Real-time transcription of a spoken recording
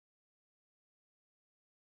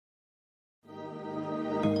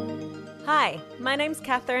Hi, my name's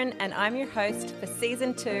Catherine and I'm your host for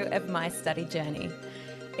Season 2 of My Study Journey.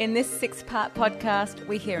 In this 6-part podcast,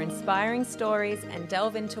 we hear inspiring stories and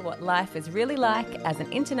delve into what life is really like as an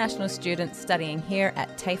international student studying here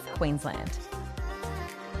at TAFE Queensland.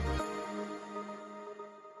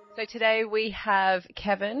 So today we have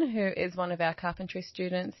Kevin, who is one of our carpentry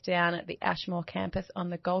students down at the Ashmore campus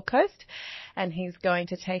on the Gold Coast, and he's going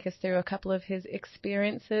to take us through a couple of his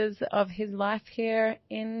experiences of his life here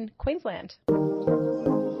in Queensland.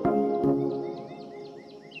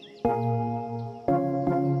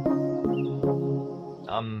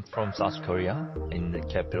 I'm from South Korea, in the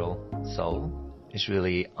capital, Seoul. It's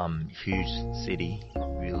really huge city,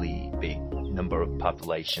 really big number of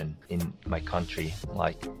population in my country.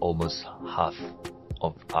 Like almost half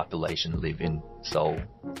of population live in Seoul.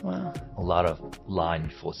 Wow. A lot of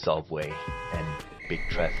line for subway and big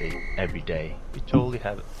traffic every day. We totally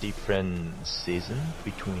have a different season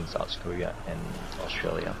between South Korea and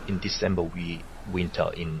Australia. In December we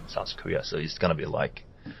winter in South Korea, so it's gonna be like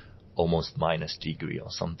almost -degree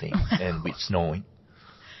or something, and with snowing.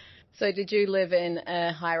 So did you live in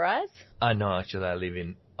a high-rise? No, actually I live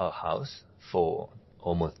in a house for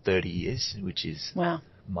almost 30 years, which is Wow.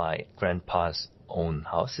 my grandpa's own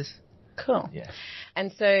houses. Cool. Yeah.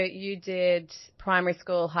 And so you did primary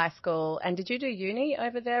school, high school, and did you do uni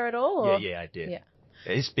over there at all? Or? Yeah, I did. Yeah.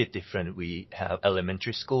 It's a bit different. We have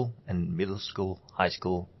elementary school and middle school, high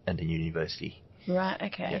school, and then university. Right,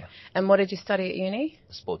 okay. Yeah. And what did you study at uni?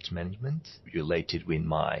 Sports management related with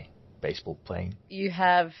my baseball playing. You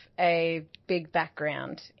have a big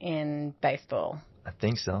background in baseball. I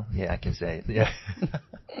think so. Yeah, I can say it. Yeah.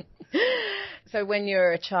 So when you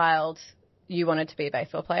were a child, you wanted to be a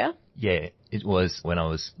baseball player? Yeah, it was when I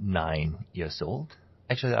was 9 years old.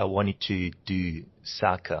 Actually, I wanted to do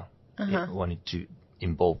soccer. I wanted to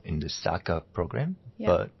involve in the soccer program,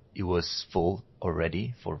 but it was full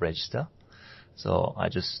already for register. So I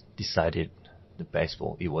just decided the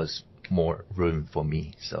baseball, it was more room for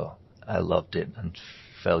me. So I loved it and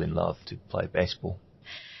fell in love to play baseball.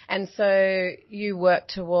 And so you worked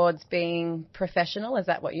towards being professional. Is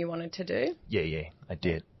that what you wanted to do? Yeah, I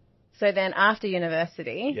did. So then after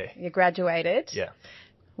university, you graduated. Yeah.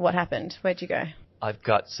 What happened? Where'd you go? I've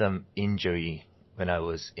got some injury when I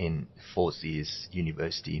was in 4th years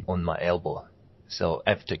university on my elbow. So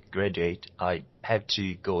after graduate, I have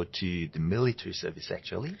to go to the military service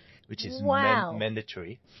actually, which is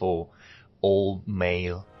mandatory for all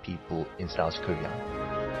male people in South Korea.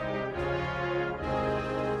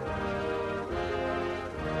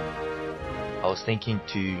 I was thinking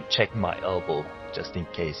to check my elbow just in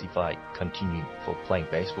case if I continue for playing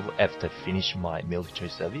baseball after finish my military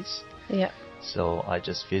service. Yeah. So I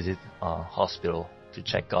just visit a hospital to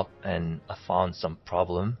check up, and I found some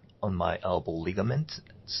problem on my elbow ligament.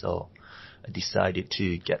 So I decided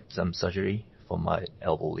to get some surgery for my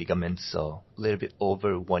elbow ligament. So a little bit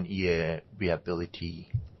over 1 year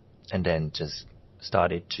rehabilitation, and then just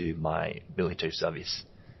started to my military service.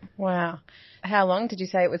 Wow. How long did you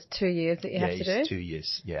say it was? 2 years that you have to do? Yeah, it's 2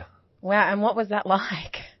 years, yeah. Wow, and what was that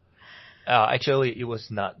like? Actually, it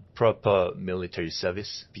was not proper military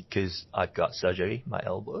service because I got surgery, my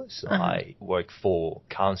elbow. So I work for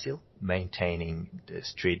council, maintaining the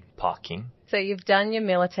street parking. So you've done your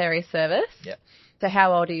military service? Yeah. So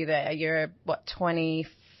how old are you there? You're,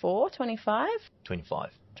 24, 25?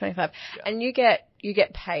 25. 25. Yeah. And you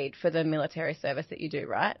get paid for the military service that you do,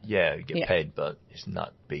 right? Yeah, you get paid, but it's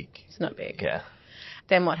not big. It's not big. Yeah.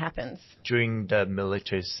 Then what happens? During the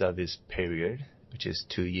military service period, which is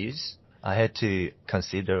 2 years, I had to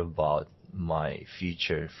consider about my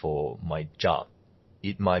future for my job.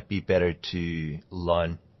 It might be better to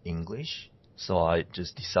learn English. So I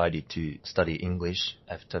just decided to study English.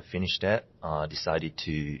 After I finished that, I decided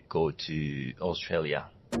to go to Australia.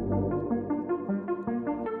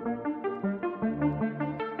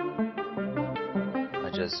 I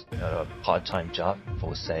just got a part-time job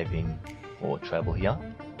for saving for travel here.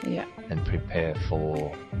 Yeah. And prepare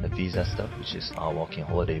for the visa stuff, which is our working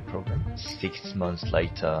holiday program. 6 months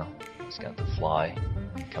later, it's got to fly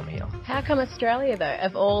and come here. How come Australia though?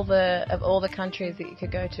 Of all the countries that you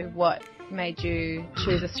could go to, what made you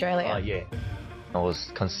choose Australia? Yeah. I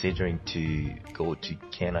was considering to go to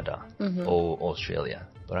Canada or Australia,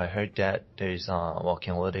 but I heard that there is a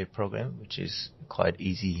working holiday program, which is quite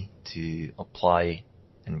easy to apply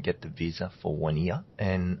and get the visa for 1 year.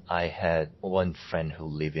 And I had one friend who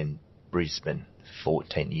lived in Brisbane for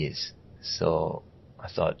 10 years. So I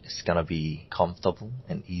thought it's going to be comfortable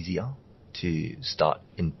and easier to start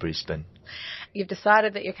in Brisbane. You've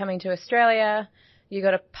decided that you're coming to Australia. You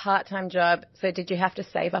got a part-time job. So did you have to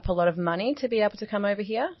save up a lot of money to be able to come over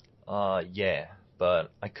here? Yeah,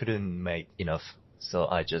 but I couldn't make enough, so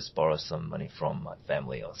I just borrowed some money from my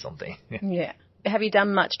family or something. Yeah. Have you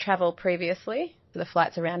done much travel previously? The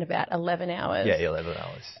flight's around about 11 hours. Yeah, 11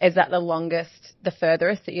 hours. Is that the longest, the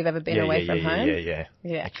furthest that you've ever been away from home? Yeah.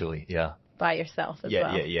 Actually, yeah. By yourself as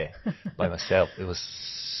well? Yeah. By myself. It was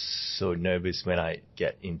so nervous when I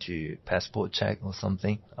get into passport check or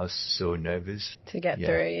something. I was so nervous. To get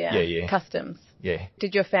through, Yeah. Customs. Yeah.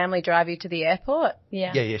 Did your family drive you to the airport?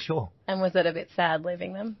 Yeah, sure. And was it a bit sad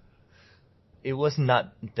leaving them? It was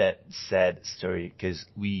not that sad story because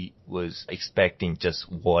we was expecting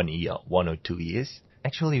just 1 year, 1 or 2 years.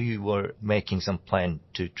 Actually, we were making some plan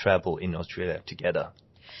to travel in Australia together.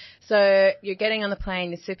 So you're getting on the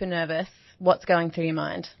plane, you're super nervous. What's going through your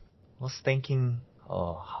mind? I was thinking,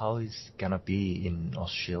 how is gonna be in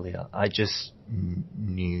Australia? I just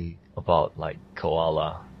knew about like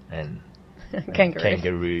koala and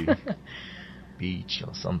kangaroo beach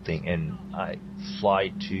or something, and I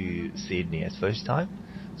fly to Sydney at first time.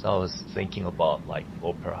 So I was thinking about like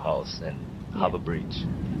Opera House and Harbour Bridge.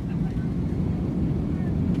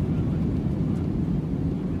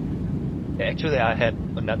 Actually, I had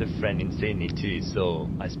another friend in Sydney too, so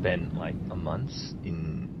I spent like a month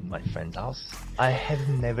in my friend's house. I have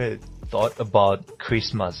never thought about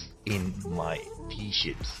Christmas in my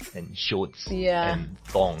t-shirts and shorts and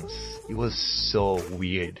thongs. It was so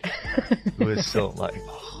weird. It was so like,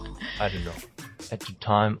 I don't know. At the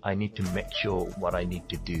time, I need to make sure what I need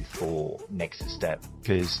to do for next step,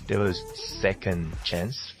 because there was second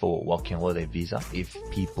chance for working holiday visa if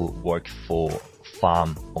people work for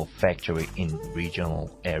farm or factory in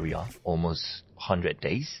regional area almost 100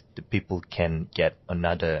 days. The people can get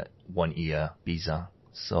another 1 year visa.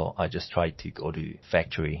 So I just tried to go to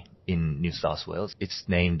factory in New South Wales. It's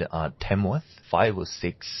named Tamworth, 5 or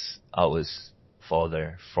 6 hours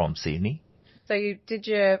further from Sydney. So you did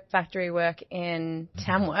your factory work in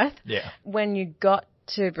Tamworth. Yeah. When you got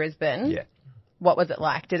to Brisbane, what was it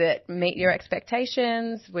like? Did it meet your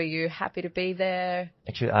expectations? Were you happy to be there?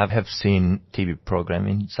 Actually, I have seen TV program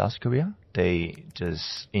in South Korea. They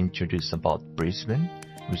just introduced about Brisbane,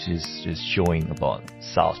 which is just showing about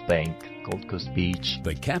South Bank, Gold Coast Beach.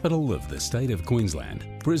 The capital of the state of Queensland,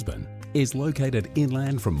 Brisbane, is located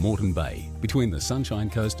inland from Moreton Bay, between the Sunshine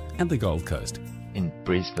Coast and the Gold Coast. In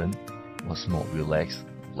Brisbane, was more relaxed,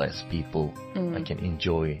 less people. I can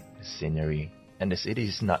enjoy the scenery. And the city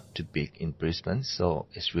is not too big in Brisbane, so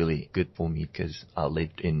it's really good for me because I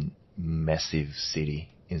lived in massive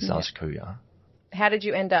city in South Korea. How did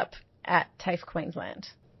you end up at TAFE Queensland?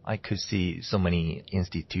 I could see so many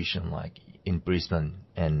institutions like in Brisbane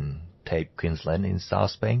and TAFE Queensland in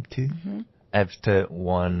South Bank too. After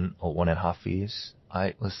 1 or 1.5 years,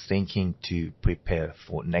 I was thinking to prepare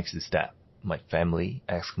for next step. My family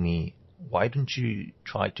asked me, why don't you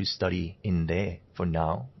try to study in there for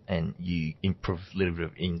now and you improve a little bit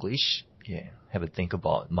of English? Yeah, have a think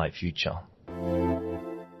about my future.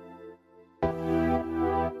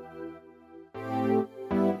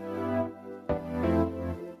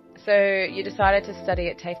 So you decided to study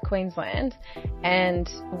at TAFE Queensland, and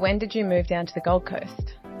when did you move down to the Gold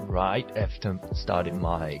Coast? Right after starting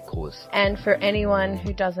my course. And for anyone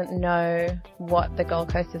who doesn't know what the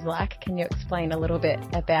Gold Coast is like, can you explain a little bit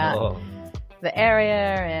about the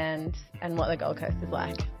area and what the Gold Coast is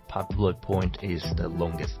like? Popular Point is the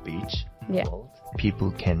longest beach in the world.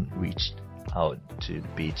 People can reach out to the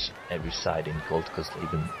beach every side in Gold Coast,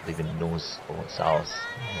 even living north or south,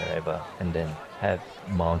 wherever, and then have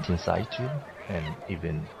mountainside too, and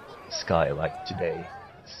even sky like today.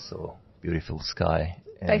 So beautiful sky.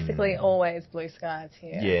 And basically always blue skies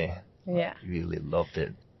here. Yeah. I really loved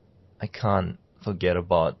it. I can't forget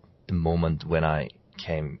about the moment when I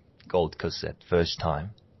came Gold Coast at first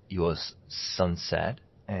time. It was sunset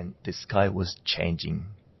and the sky was changing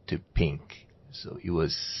to pink. So it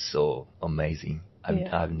was so amazing.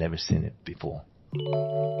 I've never seen it before.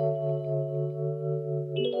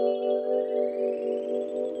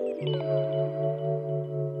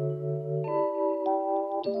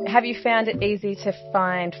 Have you found it easy to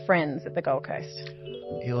find friends at the Gold Coast?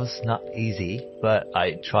 It was not easy, but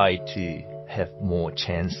I tried to have more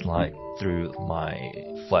chance like through my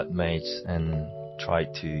flatmates and try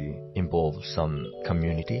to involve some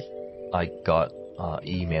community. I got an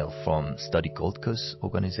email from Study Gold Coast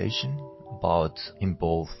organization about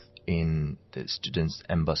involved in the Students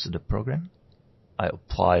Ambassador program. I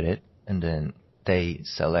applied it and then they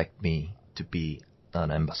select me to be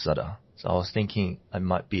an ambassador. So I was thinking I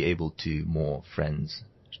might be able to more friends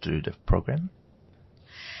through the program.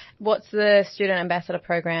 What's the Student Ambassador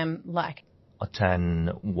program like?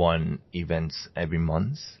 Attend one events every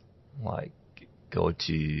month, like go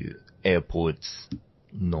to airports,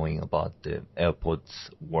 knowing about the airport's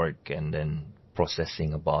work and then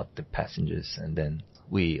processing about the passengers. And then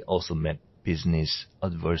we also met business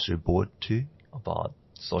advisory board too about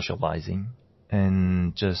socializing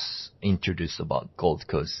and just introduced about Gold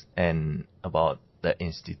Coast and about the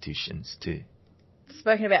institutions too.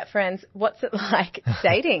 Spoken about friends, what's it like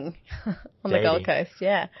dating on the Gold Coast?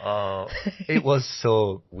 Yeah. It was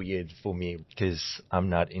so weird for me because I'm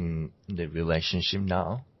not in the relationship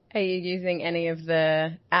now. Are you using any of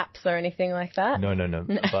the apps or anything like that? No.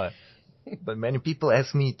 But many people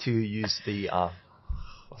ask me to use the,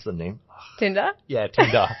 what's the name? Tinder? Yeah,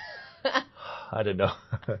 Tinder. I don't know.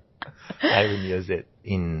 I haven't used it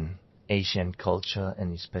in Asian culture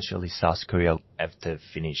and especially South Korea. After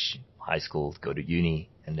finish high school, go to uni,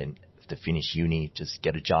 and then after finish uni, just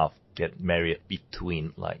get a job, get married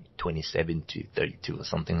between like 27 to 32 or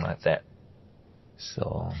something like that.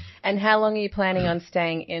 So. And how long are you planning on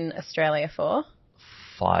staying in Australia for?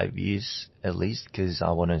 5 years at least, because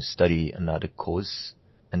I want to study another course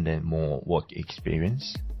and then more work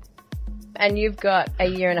experience. And you've got a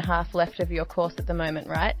year and a half left of your course at the moment,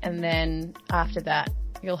 right? And then after that,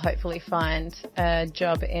 you'll hopefully find a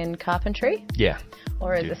job in carpentry? Yeah.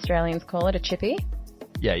 Or as Australians call it, a chippy?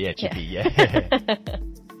 Yeah, chippy, yeah.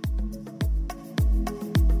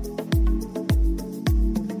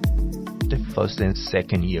 The first and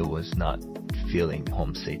second year was not feeling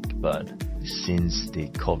homesick, but since the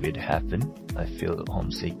COVID happened, I feel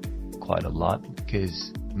homesick quite a lot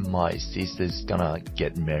because my sister's gonna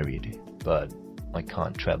get married, but I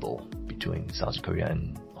can't travel between South Korea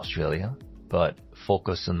and Australia. But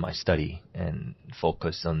focus on my study and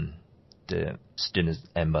focus on the student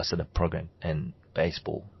ambassador program and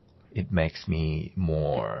baseball. It makes me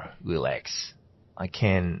more relaxed. I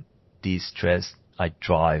can de-stress. I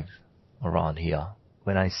drive around here.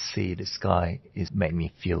 When I see the sky, it makes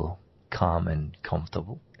me feel calm and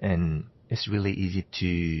comfortable. And it's really easy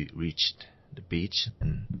to reach the beach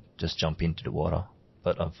and just jump into the water.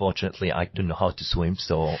 But unfortunately, I don't know how to swim,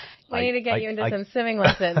 so we need to get you into some swimming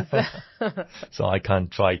lessons. So I can't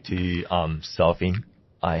try to surfing.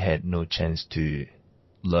 I had no chance to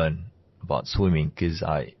learn about swimming because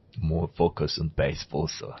I more focus on baseball,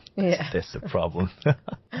 so that's the problem.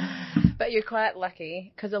 But you're quite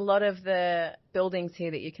lucky because a lot of the buildings here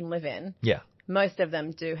that you can live in, most of them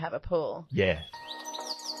do have a pool. Yeah.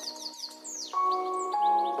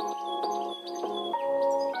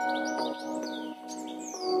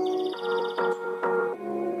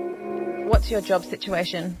 What's your job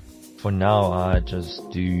situation? For now, I just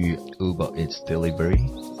do Uber Eats delivery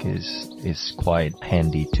because it's quite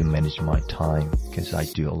handy to manage my time because I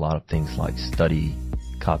do a lot of things like study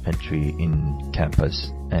carpentry in campus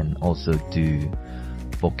and also do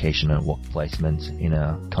vocational work placements in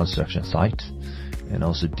a construction site and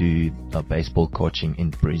also do baseball coaching in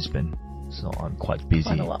Brisbane. So I'm quite busy.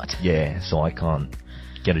 Quite a lot. Yeah, so I can't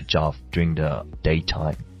get a job during the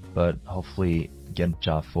daytime, but hopefully get a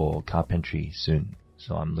job for carpentry soon.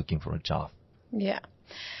 So I'm looking for a job. Yeah.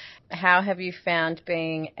 How have you found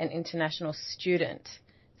being an international student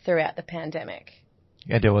throughout the pandemic?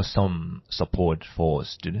 Yeah, there was some support for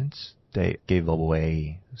students. They gave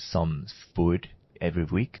away some food every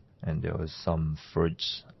week, and there was some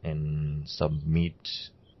fruits and some meat.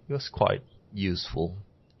 It was quite useful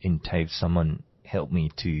in case someone helped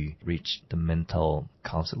me to reach the mental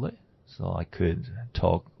counselor. So I could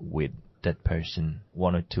talk with that person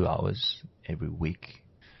 1 or 2 hours every week.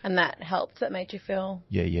 And that helped? That made you feel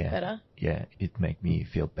better? Yeah, it made me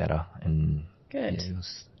feel better. And good. Yeah, it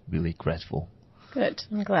was really grateful. Good.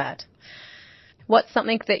 I'm glad. What's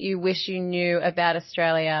something that you wish you knew about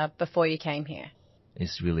Australia before you came here?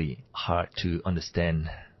 It's really hard to understand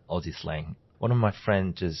Aussie slang. One of my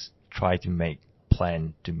friends just tried to make a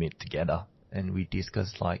plan to meet together. And we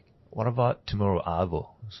discussed like, what about tomorrow Arvo?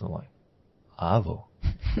 So like, Arvo?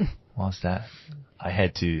 What's that? I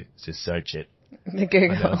had to search it. The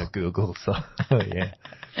Google. On the Google, so yeah.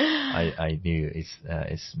 I knew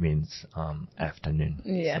it means afternoon.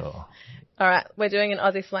 Yeah. So. All right, we're doing an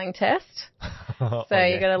Aussie slang test. So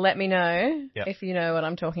okay. you got to let me know if you know what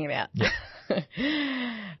I'm talking about. Yep.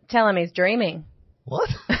 Tell him he's dreaming. What?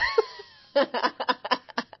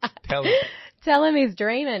 Tell me. Tell him he's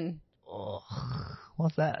dreaming. Oh,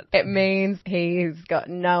 what's that? It means he's got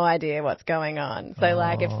no idea what's going on. So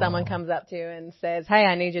like if someone comes up to you and says, hey,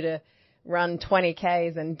 I need you to run 20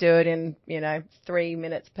 Ks and do it in, 3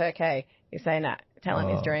 minutes per K, you say, no, tell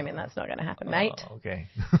him he's dreaming. That's not going to happen, mate. Okay.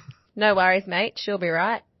 No worries, mate. She'll be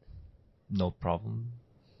right. No problem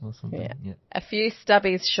or something. Yeah. A few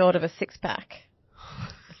stubbies short of a six-pack.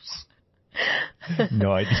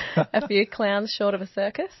 No idea. A few clowns short of a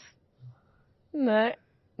circus. No,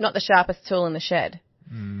 not the sharpest tool in the shed.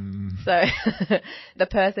 So the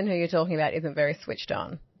person who you're talking about isn't very switched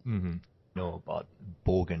on. Know about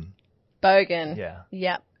bogan. Bogan. Yeah.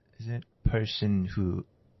 Yep. Is it person who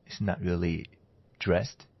is not really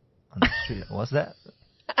dressed on the street? What's that?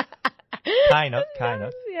 Kind of.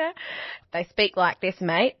 Yeah. They speak like this,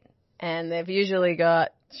 mate, and they've usually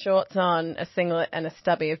got shorts on, a singlet, and a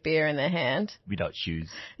stubby of beer in their hand. Without shoes.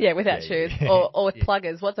 Yeah, without shoes. Yeah. Or with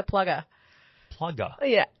pluggers. What's a plugger? Plugger?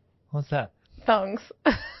 Yeah. What's that? Thongs.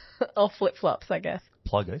 Or flip-flops, I guess.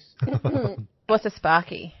 Pluggers? What's a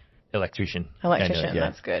sparky? Electrician. Electrician, Kinda, yeah.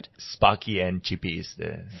 That's good. Sparky and Chippy is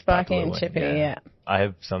the Sparky popular and one. Chippy, yeah. I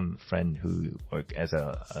have some friend who work as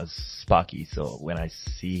a Sparky, so when I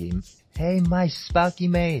see him, hey, my Sparky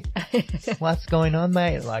mate, what's going on,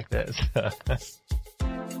 mate? Like this.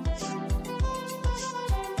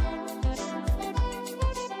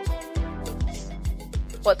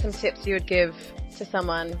 What's some tips you would give to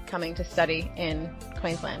someone coming to study in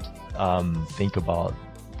Queensland? Think about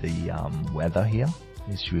the weather here.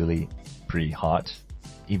 It's really pretty hot.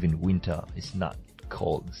 Even winter is not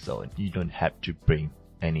cold, so you don't have to bring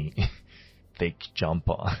any thick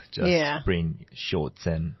jumper. Just bring shorts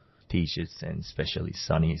and t-shirts, and especially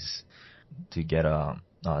sunnies. To get a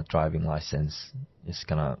driving license, it's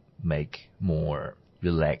gonna make more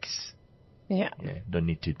relaxed. Yeah. Don't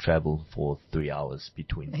need to travel for 3 hours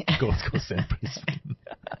between Gold Coast and Brisbane.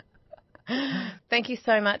 Thank you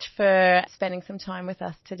so much for spending some time with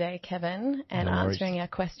us today, Kevin, and No worries. answering our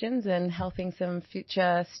questions and helping some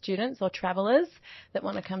future students or travellers that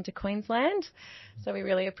want to come to Queensland. So we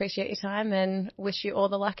really appreciate your time and wish you all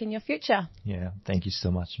the luck in your future. Yeah, thank you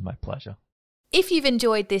so much. My pleasure. If you've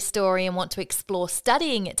enjoyed this story and want to explore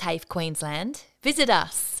studying at TAFE Queensland, visit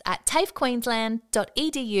us at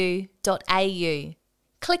tafequeensland.edu.au.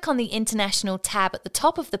 Click on the International tab at the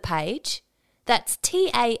top of the page. That's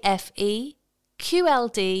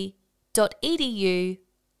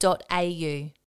tafeqld.edu.au.